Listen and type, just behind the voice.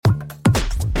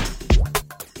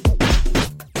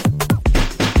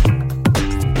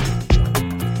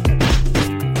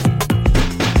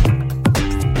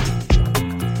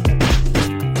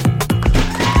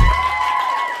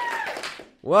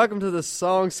Welcome to the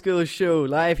Songschool show,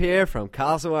 live here from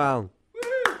Castlewellan.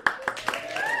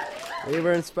 We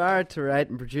were inspired to write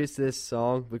and produce this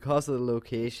song because of the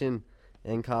location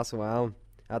in Castlewellan,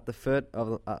 at the foot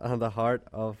of the heart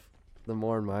of the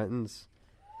Mourne Mountains.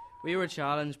 We were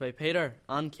challenged by Peter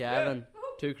and Kevin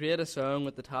to create a song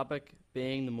with the topic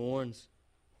being the Mournes.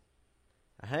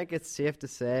 I think it's safe to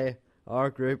say our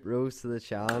group rose to the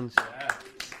challenge,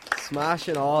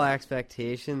 smashing all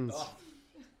expectations.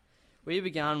 We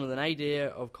began with an idea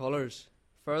of colours,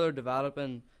 further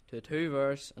developing to a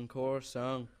 2-verse and chorus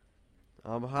song.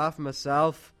 On behalf of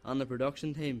myself and the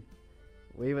production team,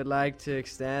 we would like to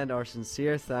extend our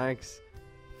sincere thanks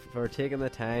for taking the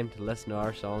time to listen to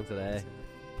our song today.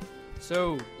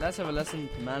 So, let's have a listen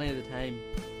to Many of the Time.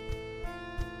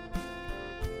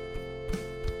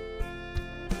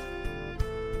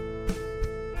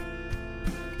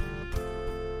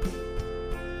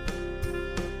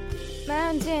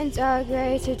 Mountains are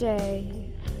grey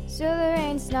today, still the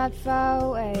rain's not far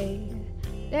away.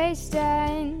 They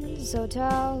stand so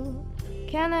tall,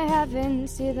 can I haven't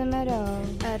see them at all,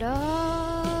 at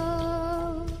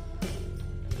all.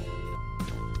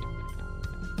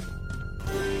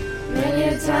 Many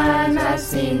a time I've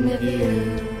seen the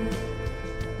view,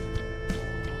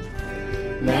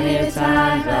 many a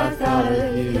time I've thought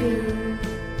of you.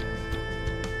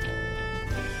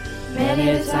 Many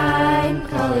a time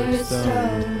colored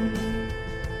stone,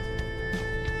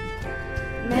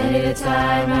 many a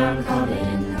time I'm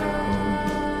coming home.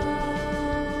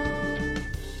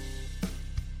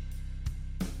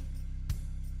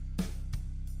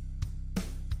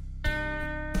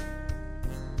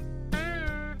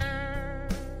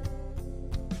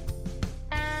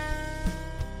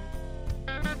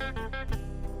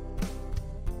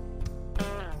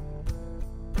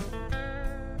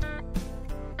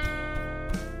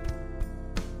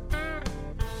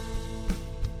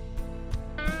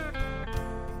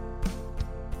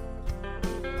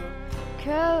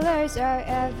 Colors are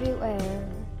everywhere,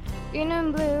 green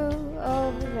and blue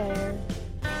over there.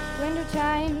 Winter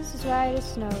times is white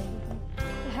as snow,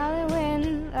 the howling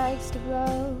wind likes to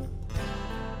blow.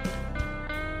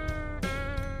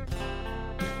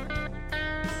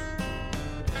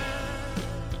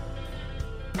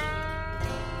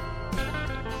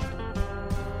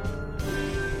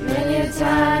 Many a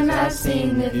time I've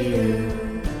seen the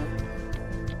view,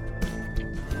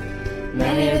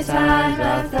 many a time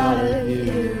I've thought of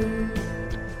you.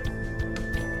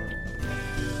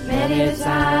 Many a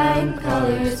time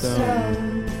colored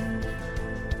stone,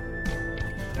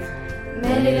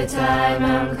 many a time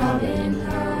I'm coming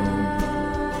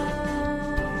home.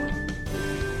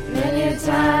 Many a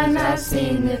time I've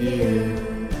seen the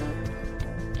view,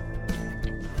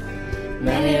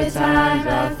 many a time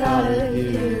I've thought of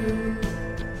you.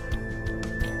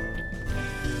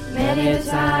 Many a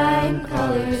time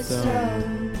colored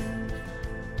stone,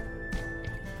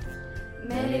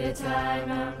 many a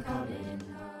time I'm coming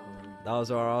home. That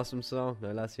was our awesome song.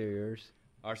 Now let's hear yours.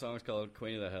 Our song is called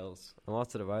Queen of the Hills. And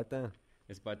what's it about then?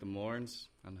 It's about the Mournes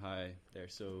and how they're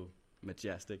so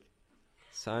majestic.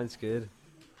 Sounds good.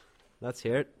 Let's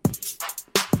hear it.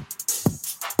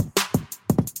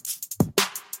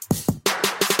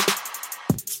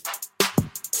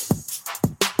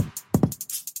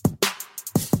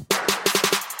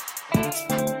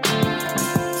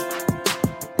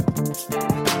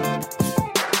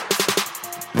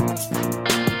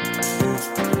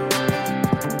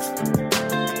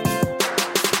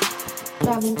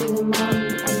 Driving through the mountain,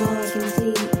 and all I can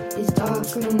see is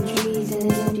dark green trees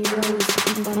and an empty road.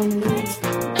 And behind me,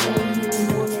 early in the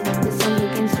morning, the sun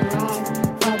begins to rise,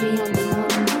 far beyond the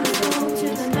mountain. Go to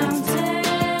the mountain,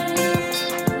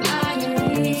 I can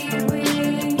hear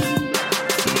wind.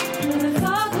 The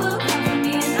fog will cover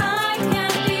me and I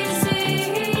can't be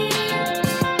seen.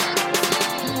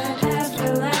 That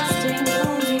everlasting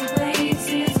lonely place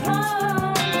is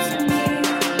home to me.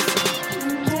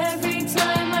 And every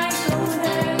time I go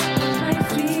there, I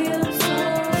feel so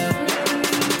free.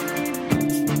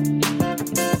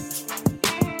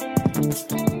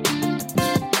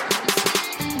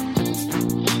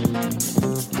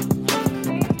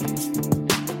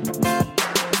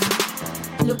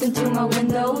 Looking through my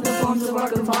window, the forms a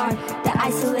work of art. The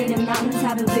isolated mountains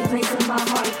have a big place in my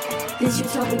heart. This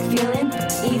utopic feeling,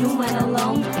 even when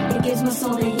alone, it gives my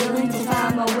soul the healing to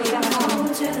find my way back home.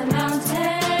 To the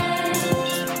mountain,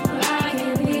 where I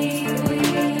can be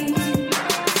free.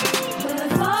 Where the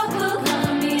fog will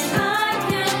cover me and I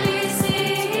can't be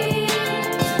seen.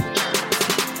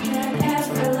 That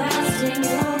everlasting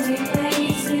lonely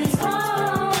place is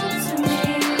home to me.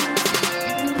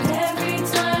 And every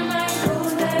time I go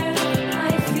there,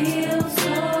 I feel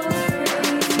so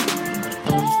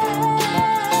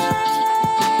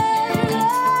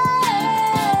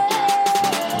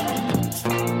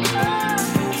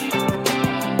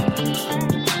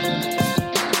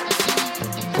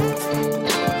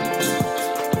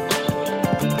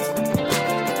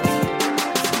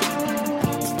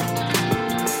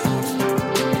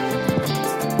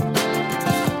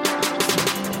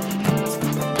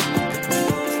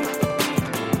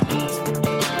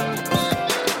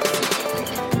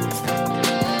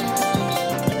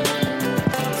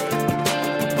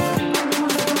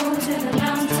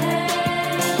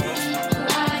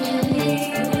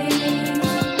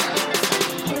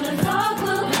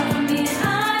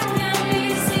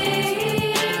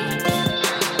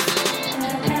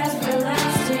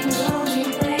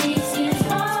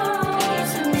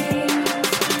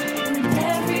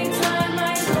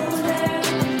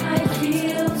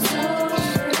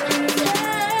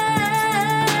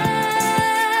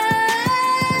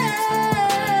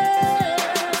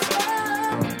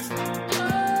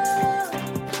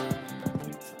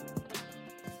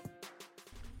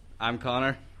I'm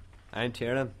Connor, I'm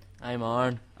Tiernan. I'm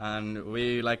Aaron. and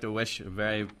we like to wish a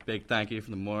very big thank you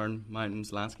from the Mourne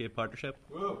Mountains Landscape Partnership.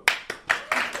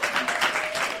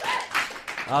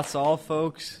 That's all,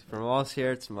 folks, from us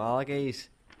here at Malachy's.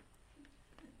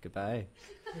 Goodbye.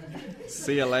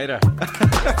 See you later.